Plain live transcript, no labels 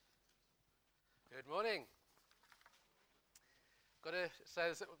Good morning.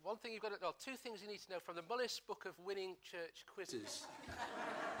 Says one thing you've got to know, two things you need to know from the Mullis Book of Winning Church Quizzes,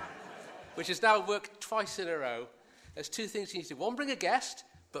 which has now worked twice in a row. There's two things you need to do. One, bring a guest,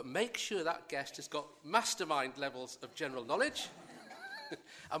 but make sure that guest has got mastermind levels of general knowledge.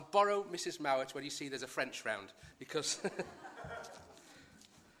 And borrow Mrs. Mowat when you see there's a French round, because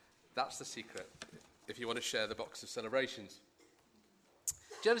that's the secret if you want to share the box of celebrations.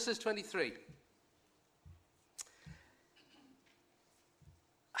 Genesis 23.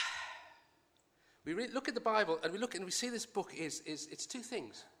 We look at the Bible and we see this book it's two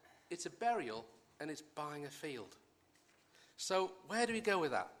things. It's a burial and it's buying a field. So where do we go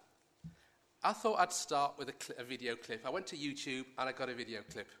with that? I thought I'd start with a video clip. I went to YouTube and I got a video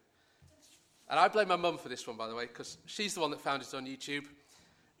clip. And I blame my mum for this one, by the way, because she's the one that found it on YouTube.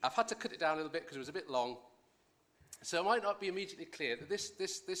 I've had to cut it down a little bit because it was a bit long. So it might not be immediately clear that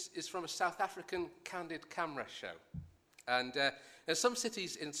this is from a South African candid camera show. And there's some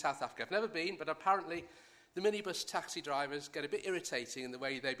cities in South Africa, I've never been, but apparently the minibus taxi drivers get a bit irritating in the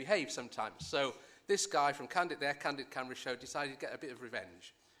way they behave sometimes. So this guy from Candid Camera Show decided to get a bit of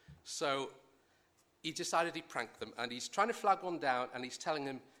revenge. So he decided he'd prank them, and he's trying to flag one down, and he's telling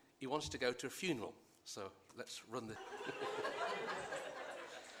them he wants to go to a funeral. So let's run the...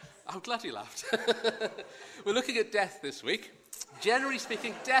 I'm glad you laughed. We're looking at death this week. Generally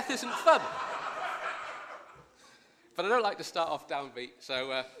speaking, death isn't fun. But I don't like to start off downbeat,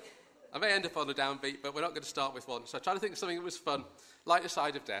 so I may end up on a downbeat, but we're not going to start with one. So I try to think of something that was fun, lighter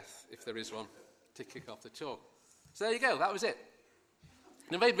side of death, if there is one, to kick off the talk. So there you go, that was it.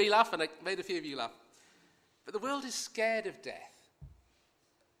 And it made me laugh, and it made a few of you laugh. But the world is scared of death.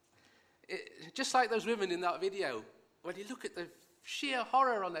 Just like those women in that video, when you look at the sheer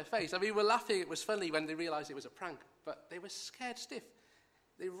horror on their face. I mean, we're laughing, it was funny when they realised it was a prank, but they were scared stiff.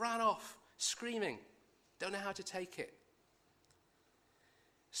 They ran off, screaming, don't know how to take it.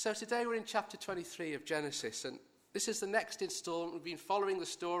 So today we're in chapter 23 of Genesis, and this is the next instalment. We've been following the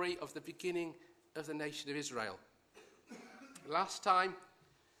story of the beginning of the nation of Israel. Last time,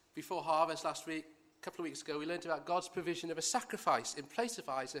 before harvest last week, a couple of weeks ago, we learned about God's provision of a sacrifice in place of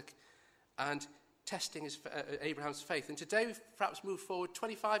Isaac and testing Abraham's faith. And today we've perhaps moved forward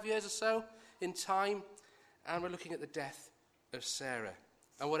 25 years or so in time, and we're looking at the death of Sarah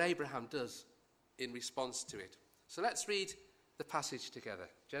and what Abraham does in response to it. So let's read the passage together.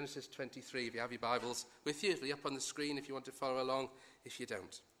 Genesis 23, if you have your Bibles with you, it'll be up on the screen if you want to follow along, if you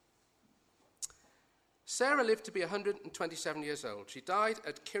don't. Sarah lived to be 127 years old. She died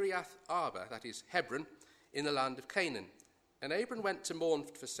at Kiriath Arba, that is Hebron, in the land of Canaan. And Abram went to mourn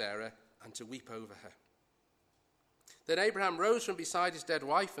for Sarah and to weep over her. Then Abraham rose from beside his dead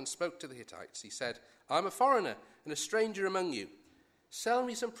wife and spoke to the Hittites. He said, I'm a foreigner and a stranger among you. Sell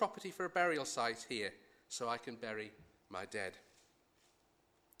me some property for a burial site here so I can bury my dead.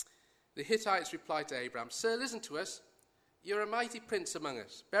 The Hittites replied to Abraham, Sir, listen to us. You're a mighty prince among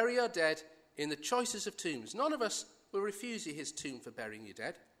us. Bury your dead in the choicest of tombs. None of us will refuse you his tomb for burying your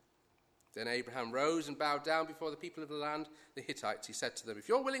dead. Then Abraham rose and bowed down before the people of the land, the Hittites. He said to them, If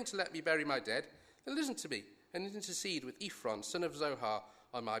you're willing to let me bury my dead, then listen to me and intercede with Ephron, son of Zohar,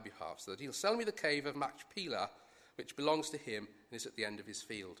 on my behalf, so that he'll sell me the cave of Machpelah, which belongs to him and is at the end of his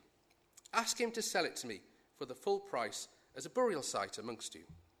field. Ask him to sell it to me for the full price as a burial site amongst you.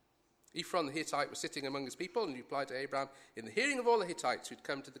 Ephron the Hittite was sitting among his people and replied to Abraham in the hearing of all the Hittites who'd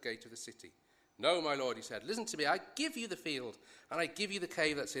come to the gate of the city. No, my lord, he said, listen to me. I give you the field and I give you the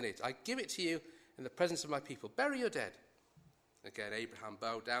cave that's in it. I give it to you in the presence of my people. Bury your dead. Again, Abraham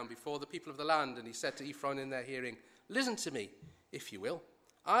bowed down before the people of the land, and he said to Ephron in their hearing, Listen to me, if you will.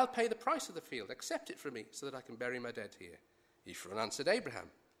 I'll pay the price of the field. Accept it from me so that I can bury my dead here. Ephron answered Abraham,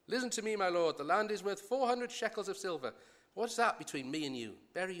 Listen to me, my lord. The land is worth 400 shekels of silver. What's that between me and you?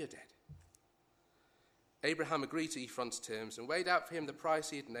 Bury your dead. Abraham agreed to Ephron's terms and weighed out for him the price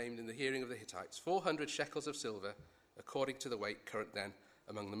he had named in the hearing of the Hittites, 400 shekels of silver, according to the weight current then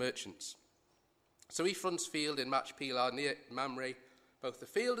among the merchants. So Ephron's field in Machpelah near Mamre, both the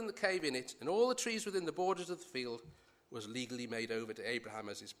field and the cave in it, and all the trees within the borders of the field, was legally made over to Abraham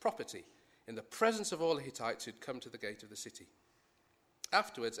as his property, in the presence of all the Hittites who'd come to the gate of the city.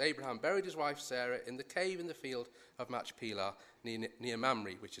 Afterwards, Abraham buried his wife Sarah in the cave in the field of Machpelah near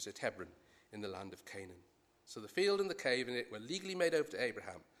Mamre, which is at Hebron, in the land of Canaan. So the field and the cave in it were legally made over to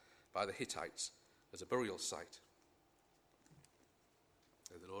Abraham by the Hittites as a burial site.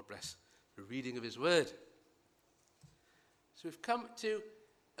 May the Lord bless the reading of his word. So we've come to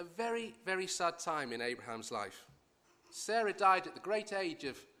a very, very sad time in Abraham's life. Sarah died at the great age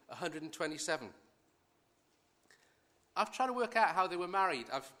of 127. I've tried to work out how they were married.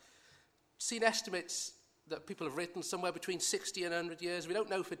 I've seen estimates that people have written somewhere between 60 and 100 years. We don't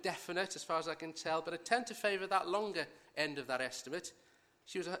know for definite, as far as I can tell, but I tend to favour that longer end of that estimate.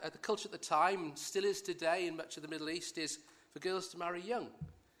 She was the culture at the time, and still is today in much of the Middle East, is for girls to marry young.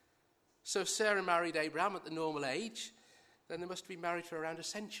 So if Sarah married Abraham at the normal age, then they must be married for around a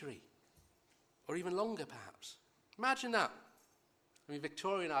century, or even longer perhaps. Imagine that. I mean,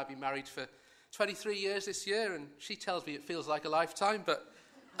 Victoria and I have been married for 23 years this year, and she tells me it feels like a lifetime, but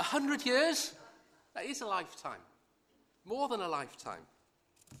 100 years? That is a lifetime. More than a lifetime.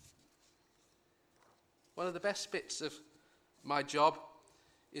 One of the best bits of my job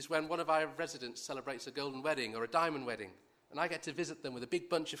is when one of our residents celebrates a golden wedding or a diamond wedding, and I get to visit them with a big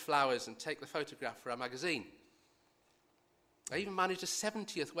bunch of flowers and take the photograph for our magazine. I even managed a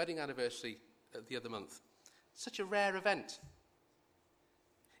 70th wedding anniversary the other month. Such a rare event.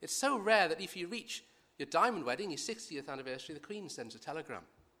 It's so rare that if you reach your diamond wedding, your 60th anniversary, the Queen sends a telegram.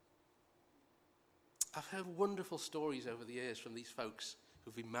 I've heard wonderful stories over the years from these folks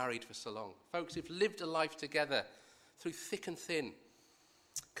who've been married for so long. Folks who've lived a life together through thick and thin.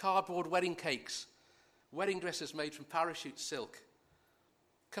 Cardboard wedding cakes, wedding dresses made from parachute silk.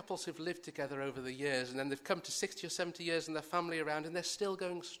 Couples who've lived together over the years, and then they've come to 60 or 70 years and their family around, and they're still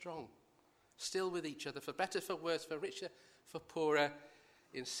going strong. Still with each other, for better, for worse, for richer, for poorer,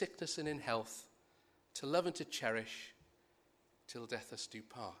 in sickness and in health, to love and to cherish, till death us do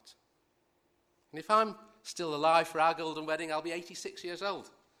part. And if I'm still alive for our golden wedding, I'll be 86 years old.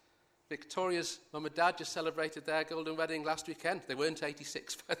 Victoria's mum and dad just celebrated their golden wedding last weekend. They weren't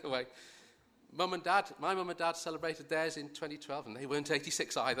 86, by the way. My mum and dad celebrated theirs in 2012, and they weren't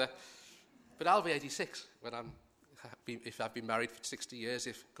 86 either. But I'll be 86 if I've been married for 60 years,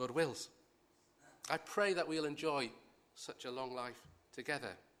 if God wills. I pray that we'll enjoy such a long life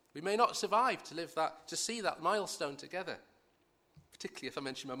together. We may not survive to see that milestone together, particularly if I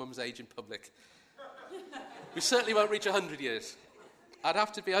mention my mum's age in public. We certainly won't reach 100 years. I'd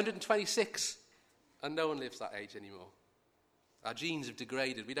have to be 126, and no one lives that age anymore. Our genes have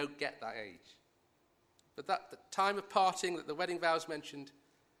degraded. We don't get that age. But the time of parting that the wedding vows mentioned,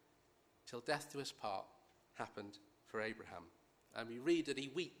 till death do us part, happened for Abraham. And we read that he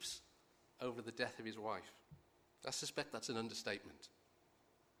weeps over the death of his wife. I suspect that's an understatement.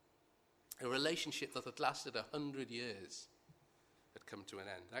 A relationship that had lasted 100 years had come to an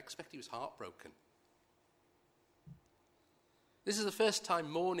end. I expect he was heartbroken. This is the first time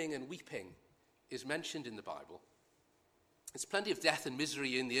mourning and weeping is mentioned in the Bible. There's plenty of death and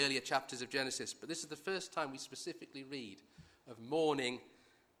misery in the earlier chapters of Genesis, but this is the first time we specifically read of mourning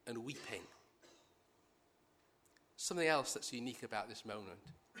and weeping. Something else that's unique about this moment,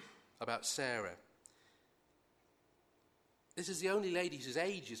 about Sarah. This is the only lady whose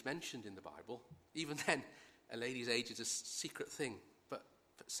age is mentioned in the Bible. Even then, a lady's age is a secret thing, but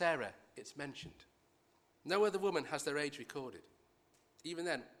for Sarah, it's mentioned. No other woman has their age recorded. Even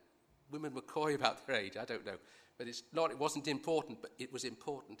then, women were coy about their age, I don't know. But it wasn't important, but it was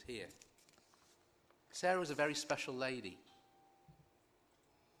important here. Sarah was a very special lady.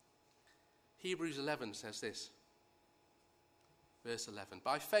 Hebrews 11 says this, verse 11.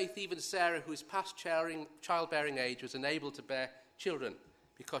 By faith, even Sarah, who is past childbearing age, was enabled to bear children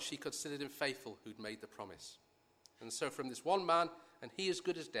because she considered him faithful who'd made the promise. And so from this one man, and he as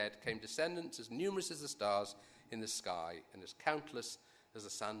good as dead, came descendants as numerous as the stars in the sky and as countless as the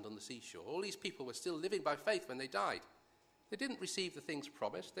sand on the seashore. All these people were still living by faith when they died. They didn't receive the things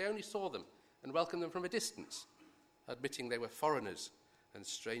promised. They only saw them and welcomed them from a distance, admitting they were foreigners and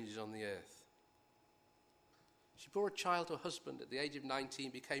strangers on the earth. She bore a child to her husband at the age of 19,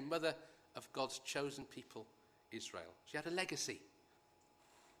 became mother of God's chosen people, Israel. She had a legacy.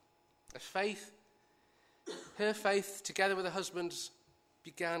 Her faith, together with her husband's,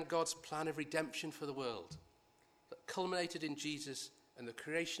 began God's plan of redemption for the world that culminated in Jesus and the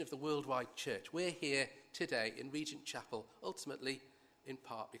creation of the worldwide church. We're here today in Regent Chapel, ultimately in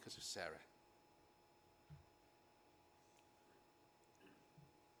part because of Sarah.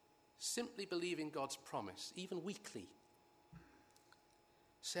 Simply believing God's promise, even weakly.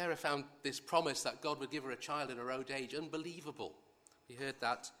 Sarah found this promise that God would give her a child in her old age unbelievable. We heard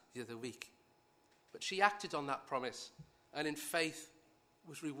that the other week. But she acted on that promise and in faith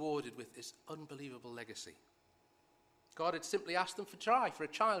was rewarded with this unbelievable legacy. God had simply asked them to try for a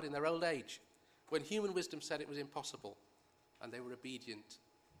child in their old age when human wisdom said it was impossible, and they were obedient,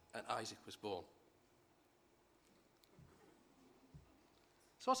 and Isaac was born.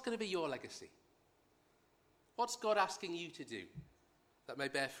 So what's going to be your legacy? What's God asking you to do that may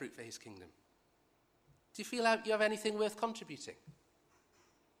bear fruit for his kingdom? Do you feel like you have anything worth contributing?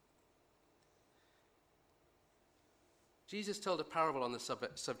 Jesus told a parable on the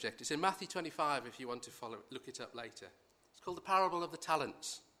subject. It's in Matthew 25 if you want to look it up later. It's called the parable of the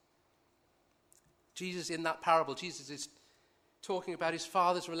talents. In that parable, Jesus is talking about his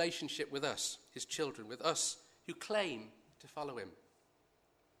Father's relationship with us, his children, with us who claim to follow him.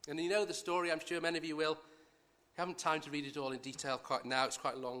 And you know the story, I'm sure many of you will. I haven't time to read it all in detail quite now, it's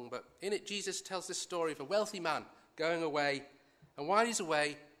quite long, but in it Jesus tells this story of a wealthy man going away, and while he's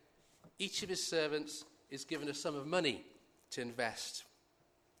away, each of his servants is given a sum of money to invest.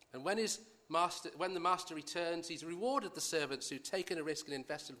 And when the master returns, he's rewarded the servants who'd taken a risk and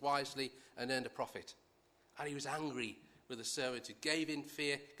invested wisely and earned a profit. And he was angry with the servant who gave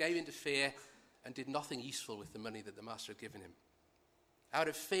into fear and did nothing useful with the money that the master had given him. Out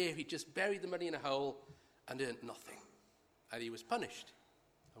of fear, he just buried the money in a hole and earned nothing. And he was punished.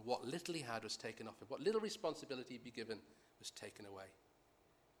 And what little he had was taken off him. What little responsibility he'd be given was taken away.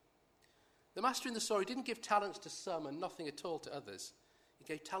 The master in the story didn't give talents to some and nothing at all to others. He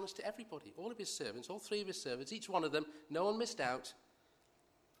gave talents to everybody, all of his servants, all three of his servants, each one of them. No one missed out.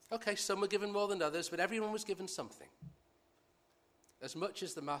 Okay, some were given more than others, but everyone was given something. As much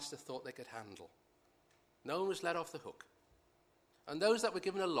as the master thought they could handle. No one was let off the hook. And those that were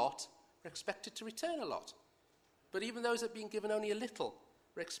given a lot were expected to return a lot. But even those that had been given only a little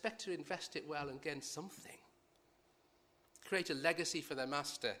were expected to invest it well and gain something. Create a legacy for their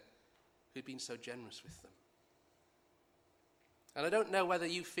master who'd been so generous with them. And I don't know whether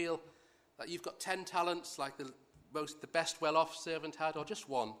you feel that you've got 10 talents like the best well-off servant had, or just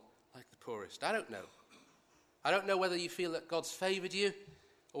one like the poorest. I don't know. I don't know whether you feel that God's favoured you,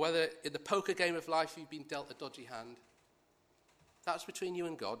 or whether in the poker game of life you've been dealt a dodgy hand. That's between you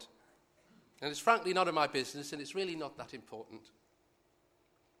and God. And it's frankly none of my business, and it's really not that important.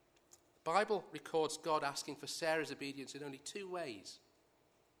 The Bible records God asking for Sarah's obedience in only 2 ways.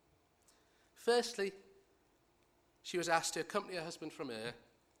 Firstly, she was asked to accompany her husband from Ur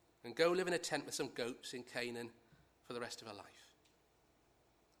and go live in a tent with some goats in Canaan for the rest of her life.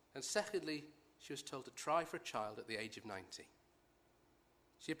 And secondly, she was told to try for a child at the age of 90.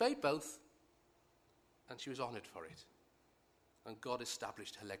 She obeyed both, and she was honoured for it. And God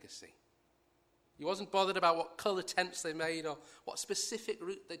established her legacy. He wasn't bothered about what colour tents they made or what specific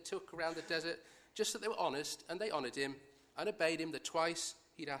route they took around the desert, just that they were honest, and they honoured him and obeyed him that twice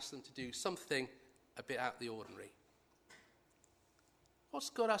he'd asked them to do something a bit out of the ordinary. What's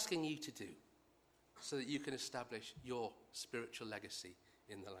God asking you to do so that you can establish your spiritual legacy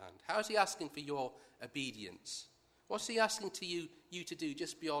in the land? How is he asking for your obedience? What's he asking you to do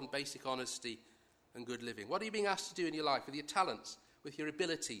just beyond basic honesty and good living? What are you being asked to do in your life with your talents, with your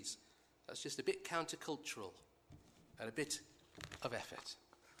abilities? That's just a bit countercultural and a bit of effort.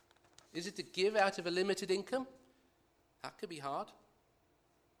 Is it to give out of a limited income? That could be hard.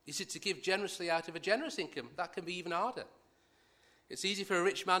 Is it to give generously out of a generous income? That can be even harder. It's easy for a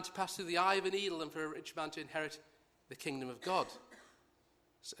rich man to pass through the eye of a needle than for a rich man to inherit the kingdom of God.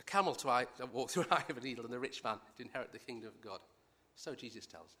 It's a camel to walk through an eye of a needle and a rich man to inherit the kingdom of God. So Jesus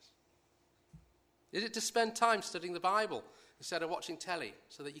tells us. Is it to spend time studying the Bible instead of watching telly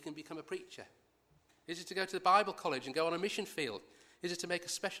so that you can become a preacher? Is it to go to the Bible college and go on a mission field? Is it to make a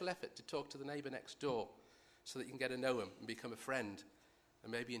special effort to talk to the neighbour next door so that you can get to know him and become a friend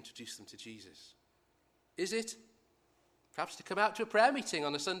and maybe introduce them to Jesus? Is it perhaps to come out to a prayer meeting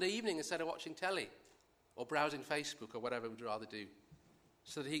on a Sunday evening instead of watching telly or browsing Facebook or whatever we'd rather do,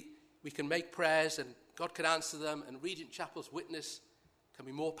 so that we can make prayers and God can answer them, and Regent Chapel's witness can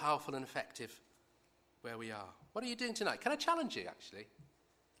be more powerful and effective where we are? What are you doing tonight? Can I challenge you, actually?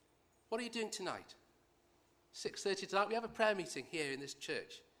 What are you doing tonight? 6:30 tonight, we have a prayer meeting here in this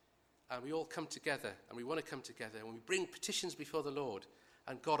church, and we all come together, and we want to come together, and we bring petitions before the Lord,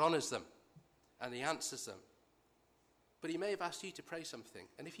 and God honours them, and he answers them. But he may have asked you to pray something,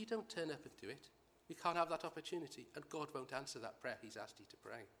 and if you don't turn up and do it, we can't have that opportunity, and God won't answer that prayer he's asked you to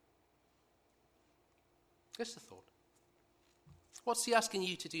pray. Just a thought. What's he asking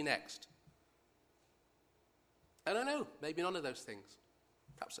you to do next? I don't know, maybe none of those things.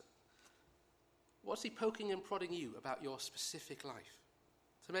 Perhaps. What's he poking and prodding you about your specific life?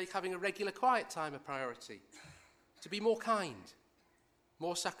 To make having a regular quiet time a priority? To be more kind?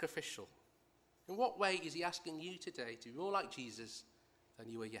 More sacrificial? In what way is he asking you today to be more like Jesus than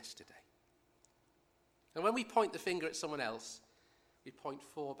you were yesterday? And when we point the finger at someone else, we point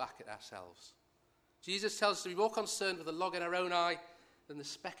 4 back at ourselves. Jesus tells us to be more concerned with the log in our own eye than the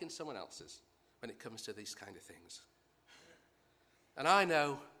speck in someone else's when it comes to these kind of things. And I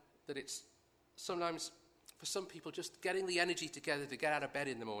know that it's sometimes, for some people, just getting the energy together to get out of bed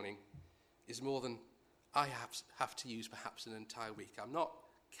in the morning is more than I have to use perhaps an entire week. I'm not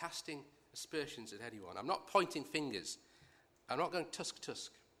casting aspersions at anyone. I'm not pointing fingers I'm not going tusk,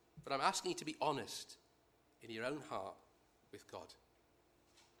 but I'm asking you to be honest in your own heart with God.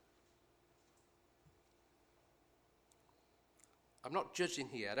 I'm not judging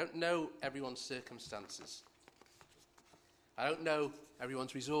here. I don't know everyone's circumstances. I don't know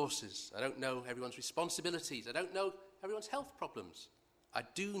everyone's resources. I don't know everyone's responsibilities. I don't know everyone's health problems. I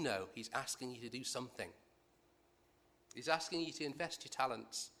do know he's asking you to do something. He's asking you to invest your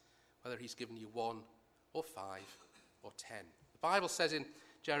talents, whether he's given you 1 or 5 or 10. The Bible says in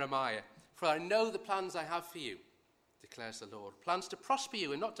Jeremiah, "For I know the plans I have for you, declares the Lord. Plans to prosper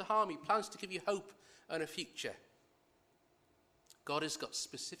you and not to harm you. Plans to give you hope and a future." God has got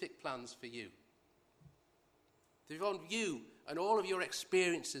specific plans for you. They've on you and all of your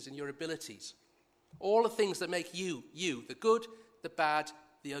experiences and your abilities. All the things that make you, you. The good, the bad,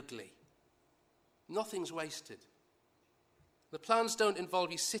 the ugly. Nothing's wasted. The plans don't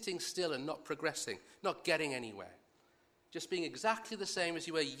involve you sitting still and not progressing, not getting anywhere. Just being exactly the same as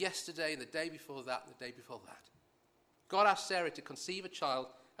you were yesterday and the day before that and the day before that. God asked Sarah to conceive a child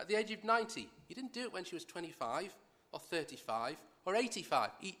at the age of 90. He didn't do it when she was 25 or 35 or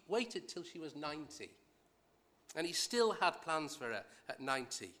 85. He waited till she was 90. And he still had plans for her at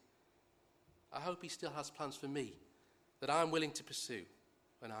 90. I hope he still has plans for me that I'm willing to pursue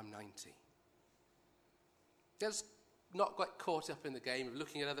when I'm 90. Let's not get caught up in the game of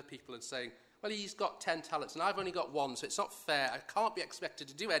looking at other people and saying, well, he's got 10 talents and I've only got 1, so it's not fair. I can't be expected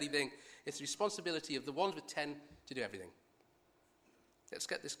to do anything. It's the responsibility of the ones with 10 to do everything. Let's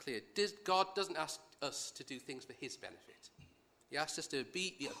get this clear. God doesn't ask us to do things for his benefit. He asks us to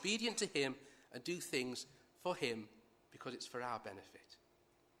be obedient to him and do things for him because it's for our benefit.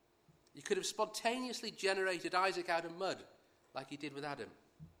 He could have spontaneously generated Isaac out of mud like he did with Adam,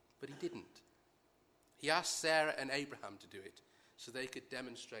 but he didn't. He asked Sarah and Abraham to do it so they could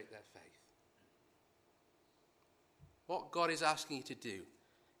demonstrate their faith. What God is asking you to do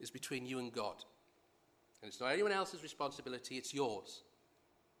is between you and God. And it's not anyone else's responsibility, it's yours.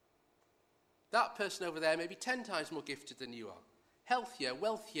 That person over there may be 10 times more gifted than you are. Healthier,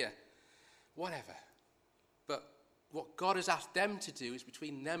 wealthier, whatever. But what God has asked them to do is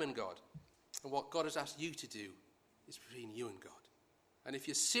between them and God. And what God has asked you to do is between you and God. And if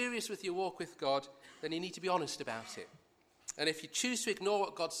you're serious with your walk with God, then you need to be honest about it. And if you choose to ignore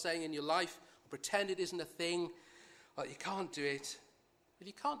what God's saying in your life, or pretend it isn't a thing, or you can't do it, well,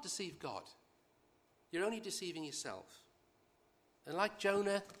 you can't deceive God. You're only deceiving yourself. And like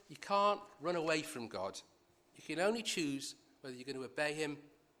Jonah, you can't run away from God. You can only choose whether you're going to obey him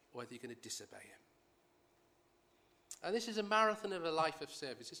or whether you're going to disobey him. And this is a marathon of a life of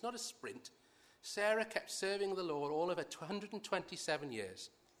service. It's not a sprint. Sarah kept serving the Lord all of her 127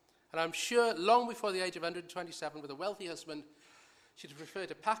 years. And I'm sure long before the age of 127, with a wealthy husband, she'd have preferred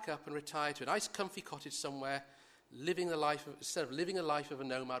to pack up and retire to a nice comfy cottage somewhere, instead of living a life of a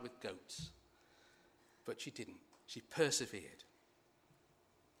nomad with goats. But she didn't. She persevered.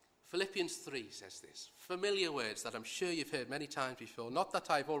 Philippians 3 says this. Familiar words that I'm sure you've heard many times before. Not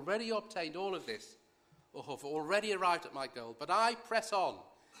that I've already obtained all of this or have already arrived at my goal, but I press on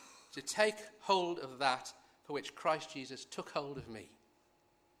to take hold of that for which Christ Jesus took hold of me.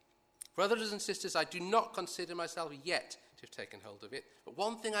 Brothers and sisters, I do not consider myself yet to have taken hold of it, but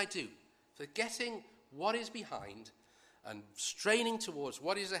one thing I do, forgetting what is behind and straining towards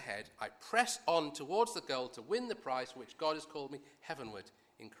what is ahead, I press on towards the goal to win the prize for which God has called me heavenward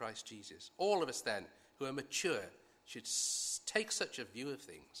in Christ Jesus. All of us then, who are mature, should take such a view of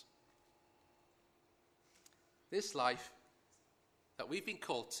things. This life that we've been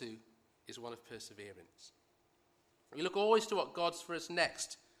called to is one of perseverance. We look always to what God's for us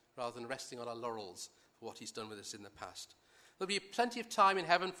next, rather than resting on our laurels for what he's done with us in the past. There'll be plenty of time in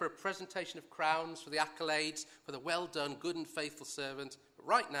heaven for a presentation of crowns, for the accolades, for the well done, good and faithful servant. But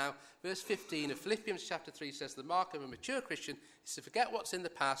right now, verse 15 of Philippians chapter 3 says the mark of a mature Christian is to forget what's in the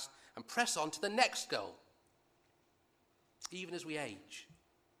past and press on to the next goal. Even as we age,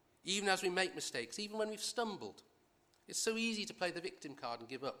 even as we make mistakes, even when we've stumbled. It's so easy to play the victim card and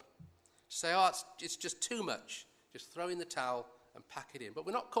give up. To say, it's just too much. Just throw in the towel and pack it in. But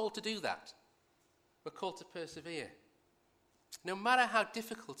we're not called to do that. We're called to persevere. No matter how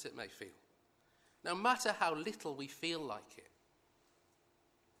difficult it may feel. No matter how little we feel like it.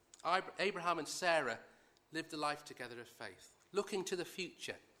 Abraham and Sarah lived a life together of faith, looking to the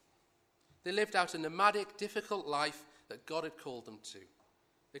future. They lived out a nomadic, difficult life that God had called them to.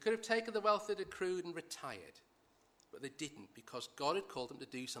 They could have taken the wealth they'd accrued and retired, but they didn't because God had called them to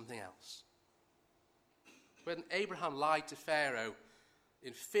do something else. When Abraham lied to Pharaoh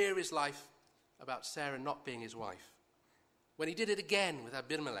in fear of his life about Sarah not being his wife, when he did it again with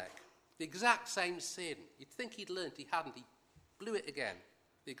Abimelech, the exact same sin, you'd think he'd learned, he hadn't. He blew it again.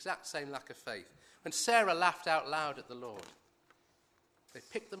 The exact same lack of faith. When Sarah laughed out loud at the Lord, they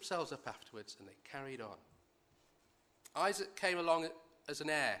picked themselves up afterwards and they carried on. Isaac came along as an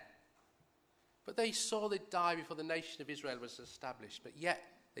heir, but they saw they'd die before the nation of Israel was established, but yet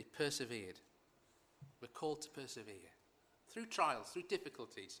they persevered. We're called to persevere through trials, through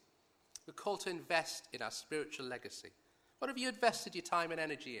difficulties. We're called to invest in our spiritual legacy. What have you invested your time and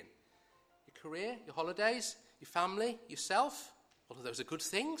energy in? Your career, your holidays, your family, yourself? All of those are good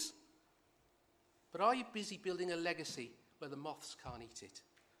things. But are you busy building a legacy where the moths can't eat it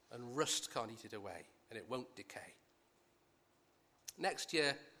and rust can't eat it away and it won't decay? Next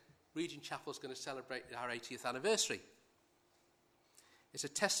year, Regent Chapel is going to celebrate our 80th anniversary. It's a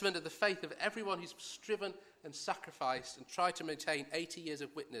testament of the faith of everyone who's striven and sacrificed and tried to maintain 80 years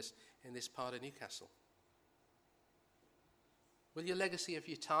of witness in this part of Newcastle. Will your legacy of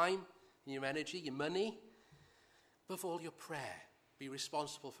your time, your energy, your money, above all your prayer, be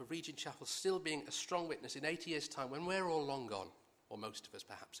responsible for Regent Chapel still being a strong witness in 80 years' time when we're all long gone, or most of us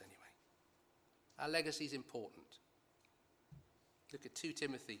perhaps anyway? Our legacy is important. Look at 2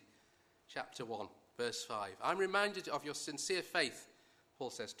 Timothy chapter 1, verse 5. I'm reminded of your sincere faith, Paul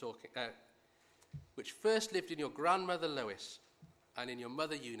says, which first lived in your grandmother Lois and in your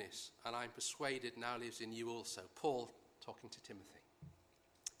mother Eunice, and I'm persuaded now lives in you also. Paul talking to Timothy.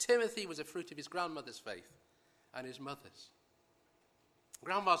 Timothy was a fruit of his grandmother's faith and his mother's.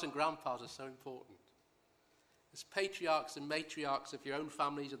 Grandmas and grandpas are so important. As patriarchs and matriarchs of your own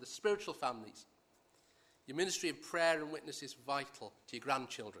families or the spiritual families, your ministry of prayer and witness is vital to your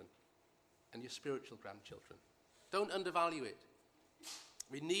grandchildren and your spiritual grandchildren. Don't undervalue it.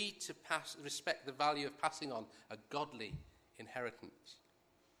 We need to respect the value of passing on a godly inheritance.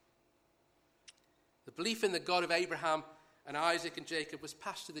 The belief in the God of Abraham and Isaac and Jacob was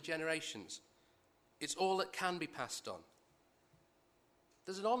passed to the generations. It's all that can be passed on.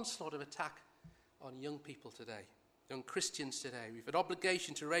 There's an onslaught of attack on young people today, young Christians today. We've an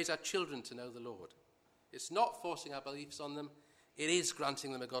obligation to raise our children to know the Lord. It's not forcing our beliefs on them. It is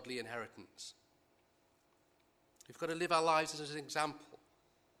granting them a godly inheritance. We've got to live our lives as an example,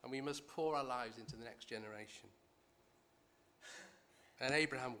 and we must pour our lives into the next generation. And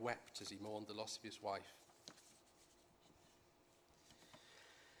Abraham wept as he mourned the loss of his wife.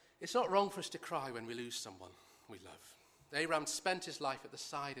 It's not wrong for us to cry when we lose someone we love. Abraham spent his life at the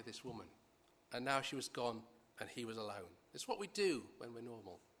side of this woman, and now she was gone and he was alone. It's what we do when we're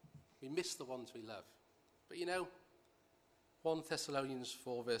normal. We miss the ones we love. But 1 Thessalonians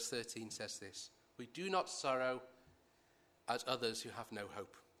 4 verse 13 says this: we do not sorrow as others who have no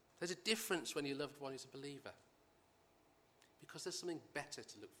hope. There's a difference when your loved one is a believer, because there's something better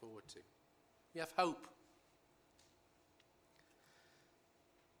to look forward to. We have hope.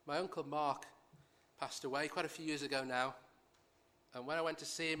 My uncle Mark passed away quite a few years ago now, and when I went to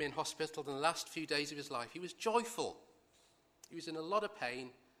see him in hospital in the last few days of his life, he was joyful. He was in a lot of pain,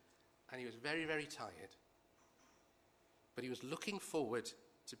 and he was very, very tired. But he was looking forward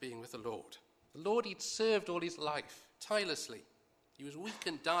to being with the Lord. The Lord he'd served all his life, tirelessly. He was weak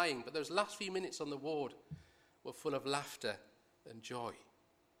and dying, but those last few minutes on the ward were full of laughter and joy.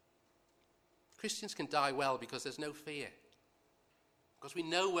 Christians can die well because there's no fear, because we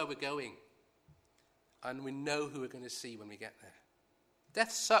know where we're going, and we know who we're going to see when we get there.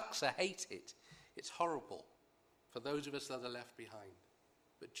 Death sucks. I hate it. It's horrible for those of us that are left behind.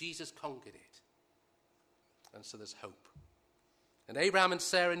 But Jesus conquered it. And so there's hope. And Abraham and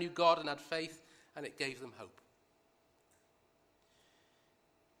Sarah knew God and had faith, and it gave them hope.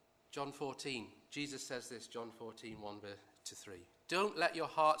 John 14, Jesus says this, John 14, 1-3. Don't let your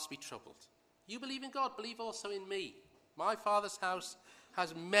hearts be troubled. You believe in God, believe also in me. My Father's house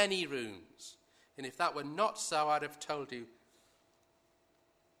has many rooms. And if that were not so, I'd have told you,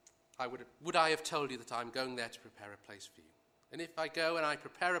 would I have told you that I'm going there to prepare a place for you? And if I go and I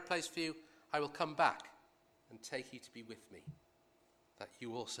prepare a place for you, I will come back and take you to be with me, that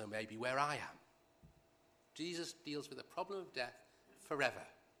you also may be where I am. Jesus deals with the problem of death forever.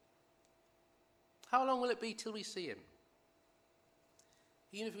 How long will it be till we see him?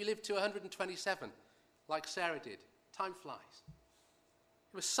 Even if we live to 127, like Sarah did, time flies.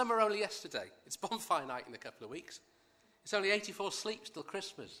 It was summer only yesterday. It's bonfire night in a couple of weeks. It's only 84 sleeps till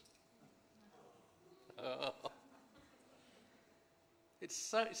Christmas. Oh. It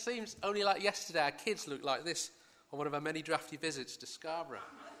seems only like yesterday our kids looked like this on one of our many drafty visits to Scarborough.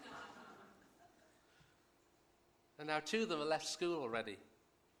 And now 2 of them have left school already,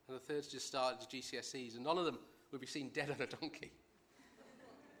 and the third's just started the GCSEs, and none of them will be seen dead on a donkey.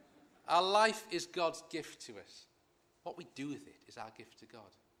 Our life is God's gift to us. What we do with it is our gift to God.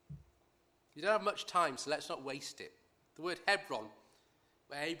 You don't have much time, so let's not waste it. The word Hebron,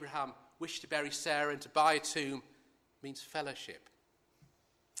 where Abraham wished to bury Sarah and to buy a tomb, means fellowship.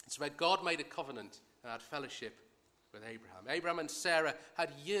 It's where God made a covenant and had fellowship with Abraham. Abraham and Sarah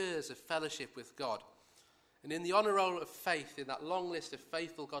had years of fellowship with God. And in the honour roll of faith, in that long list of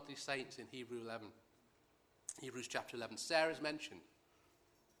faithful godly saints in Hebrews chapter 11, Sarah is mentioned.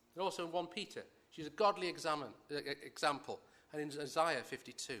 And also in 1 Peter, she's a godly example. And in Isaiah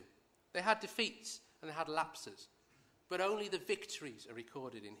 52. They had defeats and they had lapses, but only the victories are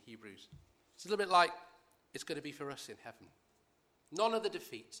recorded in Hebrews. It's a little bit like it's going to be for us in heaven. None of the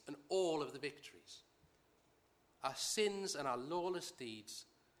defeats and all of the victories. Our sins and our lawless deeds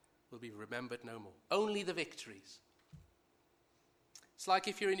will be remembered no more. Only the victories. It's like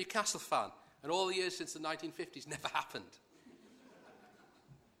if you're a Newcastle fan and all the years since the 1950s never happened.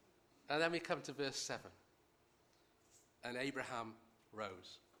 And then we come to verse 7. And Abraham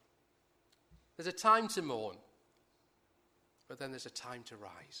rose. There's a time to mourn, but then there's a time to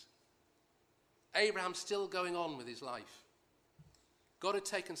rise. Abraham's still going on with his life. God had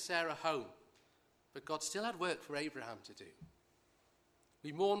taken Sarah home, but God still had work for Abraham to do.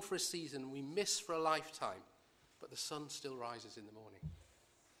 We mourn for a season, we miss for a lifetime, but the sun still rises in the morning.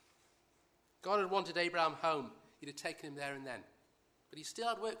 God had wanted Abraham home. He'd have taken him there and then, but he still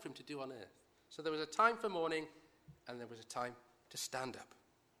had work for him to do on earth. So there was a time for mourning, and there was a time to stand up.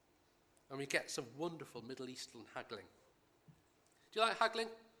 And we get some wonderful Middle Eastern haggling. Do you like haggling?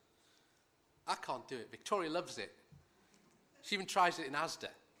 I can't do it. Victoria loves it. She even tries it in Asda.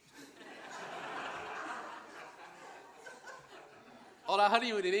 On our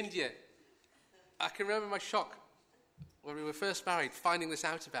honeymoon in India, I can remember my shock when we were first married, finding this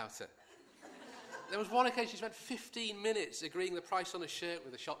out about her. There was one occasion she spent 15 minutes agreeing the price on a shirt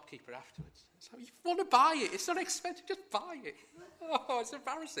with the shopkeeper afterwards. So you want to buy it. It's not expensive. Just buy it. Oh, it's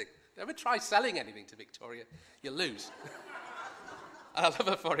embarrassing. Never try selling anything to Victoria. You'll lose. And I love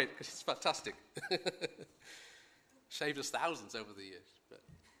her for it because it's fantastic. Saved us thousands over the years. But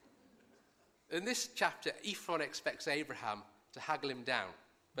in this chapter, Ephron expects Abraham to haggle him down.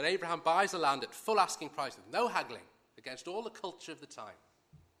 But Abraham buys the land at full asking price with no haggling against all the culture of the time.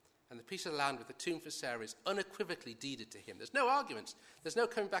 And the piece of land with the tomb for Sarah is unequivocally deeded to him. There's no arguments. There's no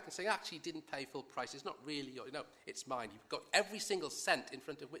coming back and saying, actually, you didn't pay full price. It's not really yours. No, it's mine. You've got every single cent in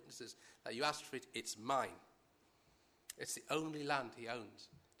front of witnesses that you asked for it. It's mine. It's the only land he owns.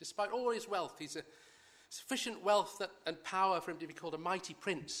 Despite all his wealth, he's a sufficient wealth and power for him to be called a mighty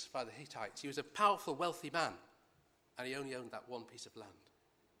prince by the Hittites. He was a powerful, wealthy man, and he only owned that one piece of land.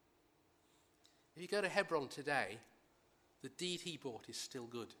 If you go to Hebron today, the deed he bought is still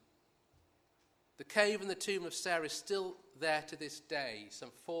good. The cave and the tomb of Sarah is still there to this day, some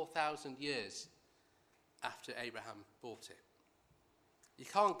 4,000 years after Abraham bought it. You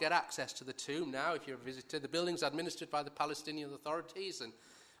can't get access to the tomb now if you're a visitor. The building's administered by the Palestinian authorities, and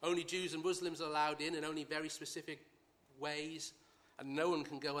only Jews and Muslims are allowed in very specific ways, and no one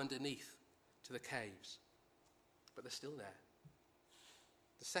can go underneath to the caves. But they're still there.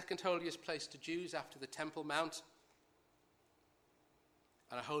 The second holiest place to Jews after the Temple Mount,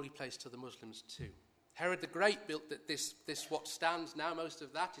 and a holy place to the Muslims too. Herod the Great built this what stands now, most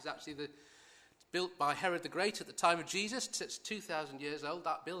of that is actually built by Herod the Great at the time of Jesus. It's 2,000 years old,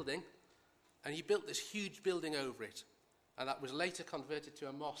 that building. And he built this huge building over it. And that was later converted to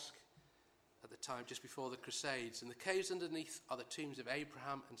a mosque at the time, just before the Crusades. And the caves underneath are the tombs of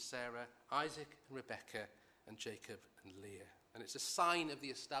Abraham and Sarah, Isaac and Rebekah, and Jacob and Leah. And it's a sign of the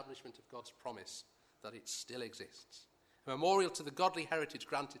establishment of God's promise that it still exists. A memorial to the godly heritage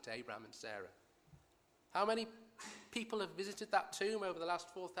granted to Abraham and Sarah. How many people have visited that tomb over the last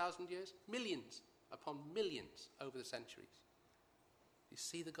 4,000 years? Millions upon millions over the centuries. Do you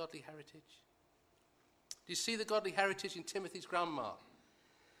see the godly heritage? Do you see the godly heritage in Timothy's grandma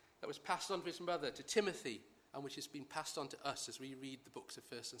that was passed on to his mother, to Timothy, and which has been passed on to us as we read the books of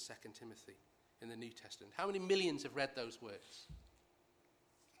 1st and 2nd Timothy in the New Testament? How many millions have read those words?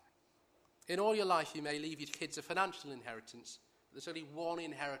 In all your life, you may leave your kids a financial inheritance, but there's only one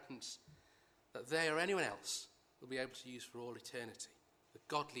inheritance that they or anyone else will be able to use for all eternity. The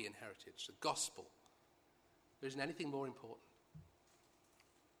godly inheritance, the gospel. There isn't anything more important.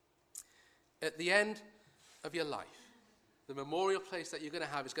 At the end of your life, the memorial place that you're going to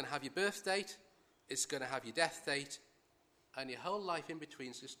have is going to have your birth date, it's going to have your death date, and your whole life in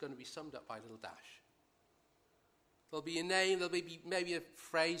between is just going to be summed up by a little dash. There'll be your name, there'll be maybe a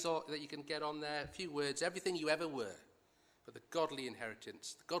phrase that you can get on there, a few words, everything you ever were. But the godly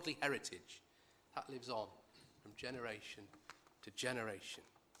inheritance, the godly heritage, that lives on from generation to generation.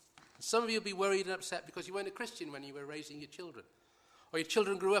 And some of you will be worried and upset because you weren't a Christian when you were raising your children. Or your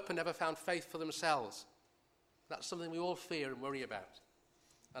children grew up and never found faith for themselves. That's something we all fear and worry about.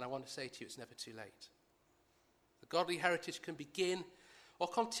 And I want to say to you, it's never too late. The godly heritage can begin or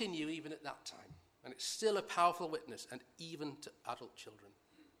continue even at that time. And it's still a powerful witness, and even to adult children.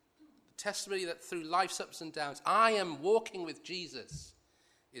 The testimony that through life's ups and downs, I am walking with Jesus,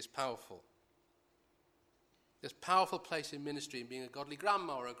 is powerful. There's powerful place in ministry in being a godly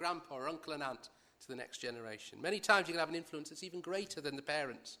grandma or a grandpa or uncle and aunt to the next generation. Many times you can have an influence that's even greater than the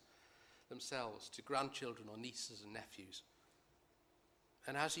parents themselves, to grandchildren or nieces and nephews.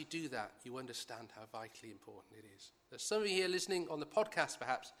 And as you do that, you understand how vitally important it is. There's some of you here listening on the podcast,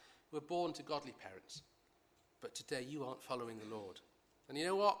 perhaps, who were born to godly parents, but today you aren't following the Lord. And you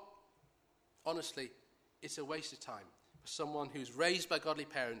know what? Honestly, it's a waste of time for someone who's raised by godly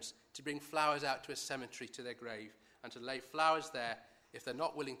parents to bring flowers out to a cemetery to their grave and to lay flowers there if they're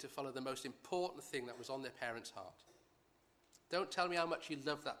not willing to follow the most important thing that was on their parents' heart. Don't tell me how much you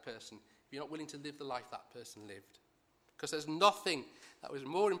love that person if you're not willing to live the life that person lived. Because there's nothing that was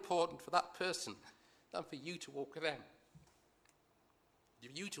more important for that person than for you to walk with them. For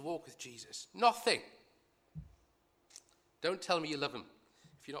you to walk with Jesus. Nothing. Don't tell me you love him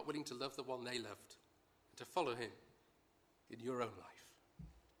if you're not willing to love the one they loved and to follow him in your own life.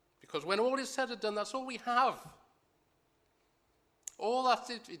 Because when all is said and done, that's all we have. All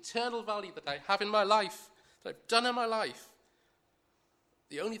that eternal value that I have in my life, that I've done in my life,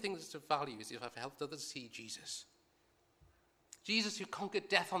 the only thing that's of value is if I've helped others see Jesus. Jesus, who conquered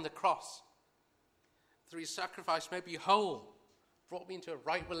death on the cross, through his sacrifice made me whole, brought me into a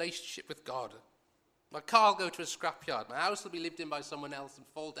right relationship with God. My car will go to a scrapyard. My house will be lived in by someone else and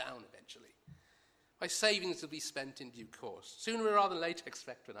fall down eventually. My savings will be spent in due course. Sooner rather than later, I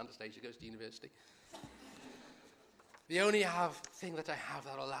expect, when Anastasia goes to university. The only thing that I have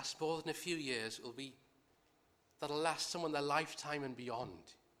that will last more than a few years that'll last someone their lifetime and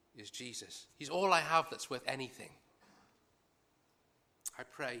beyond is Jesus. He's all I have that's worth anything. I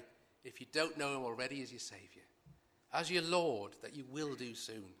pray, if you don't know him already as your Saviour, as your Lord, that you will do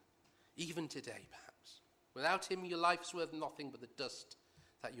soon, even today perhaps. Without him, your life's worth nothing but the dust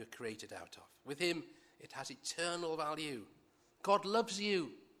that you were created out of. With him, it has eternal value. God loves you.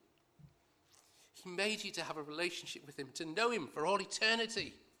 He made you to have a relationship with him, to know him for all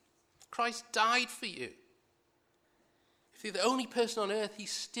eternity. Christ died for you. If you're the only person on earth, he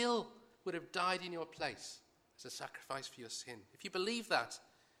still would have died in your place as a sacrifice for your sin. If you believe that,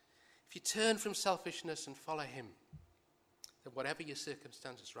 if you turn from selfishness and follow him, then whatever your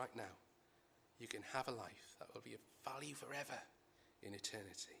circumstances right now, you can have a life that will be of value forever in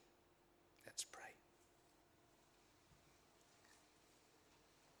eternity. Let's pray.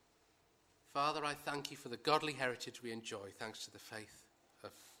 Father, I thank you for the godly heritage we enjoy thanks to the faith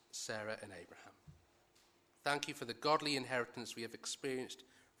of Sarah and Abraham. Thank you for the godly inheritance we have experienced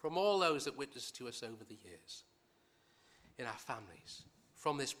from all those that witnessed to us over the years, in our families,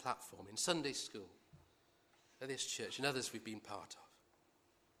 from this platform, in Sunday school, at this church, and others we've been part of.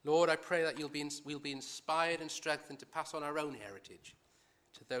 Lord, I pray that we'll be inspired and strengthened to pass on our own heritage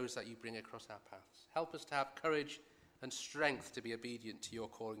to those that you bring across our paths. Help us to have courage and strength to be obedient to your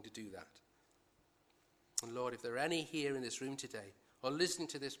calling to do that. And Lord, if there are any here in this room today or listening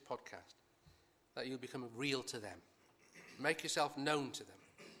to this podcast, that you'll become real to them. Make yourself known to them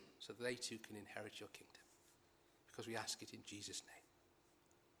so that they too can inherit your kingdom. Because we ask it in Jesus' name.